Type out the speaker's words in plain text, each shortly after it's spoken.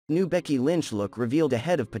New Becky Lynch look revealed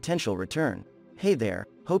ahead of potential return. Hey there,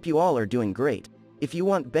 hope you all are doing great. If you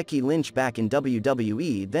want Becky Lynch back in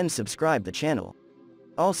WWE, then subscribe the channel.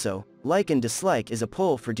 Also, like and dislike is a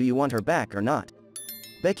poll for do you want her back or not.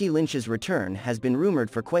 Becky Lynch's return has been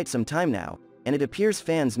rumored for quite some time now, and it appears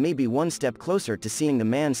fans may be one step closer to seeing the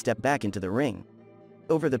man step back into the ring.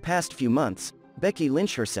 Over the past few months, Becky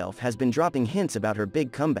Lynch herself has been dropping hints about her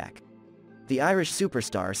big comeback. The Irish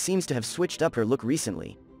superstar seems to have switched up her look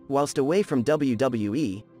recently. Whilst away from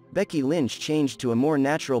WWE, Becky Lynch changed to a more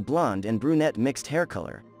natural blonde and brunette mixed hair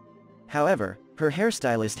color. However, her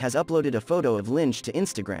hairstylist has uploaded a photo of Lynch to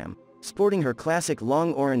Instagram, sporting her classic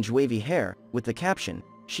long orange wavy hair, with the caption,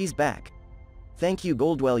 "She's back. Thank you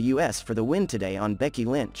GoldWell US for the win today on Becky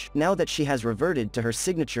Lynch." Now that she has reverted to her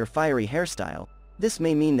signature fiery hairstyle, this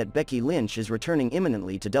may mean that Becky Lynch is returning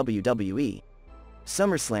imminently to WWE.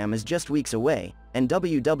 Summerslam is just weeks away, and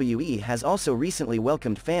WWE has also recently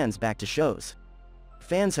welcomed fans back to shows.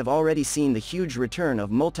 Fans have already seen the huge return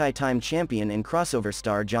of multi-time champion and crossover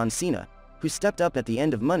star John Cena, who stepped up at the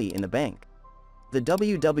end of Money in the Bank. The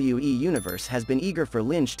WWE Universe has been eager for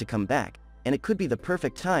Lynch to come back, and it could be the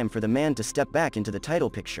perfect time for the man to step back into the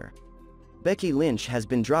title picture. Becky Lynch has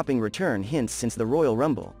been dropping return hints since the Royal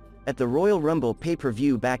Rumble. At the Royal Rumble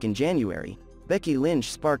pay-per-view back in January, Becky Lynch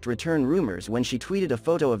sparked return rumors when she tweeted a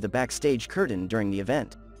photo of the backstage curtain during the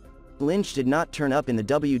event. Lynch did not turn up in the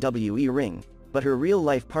WWE ring, but her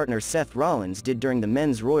real-life partner Seth Rollins did during the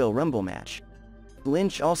men's Royal Rumble match.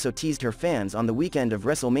 Lynch also teased her fans on the weekend of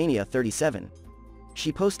WrestleMania 37.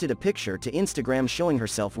 She posted a picture to Instagram showing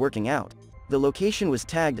herself working out. The location was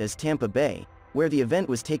tagged as Tampa Bay, where the event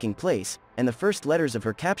was taking place, and the first letters of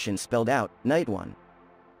her caption spelled out, "Night One."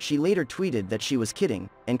 She later tweeted that she was kidding,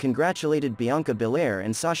 and congratulated Bianca Belair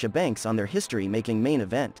and Sasha Banks on their history-making main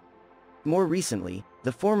event. More recently,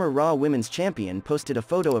 the former Raw Women's Champion posted a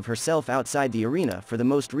photo of herself outside the arena for the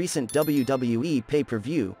most recent WWE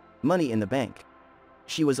pay-per-view, Money in the Bank.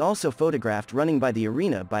 She was also photographed running by the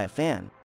arena by a fan.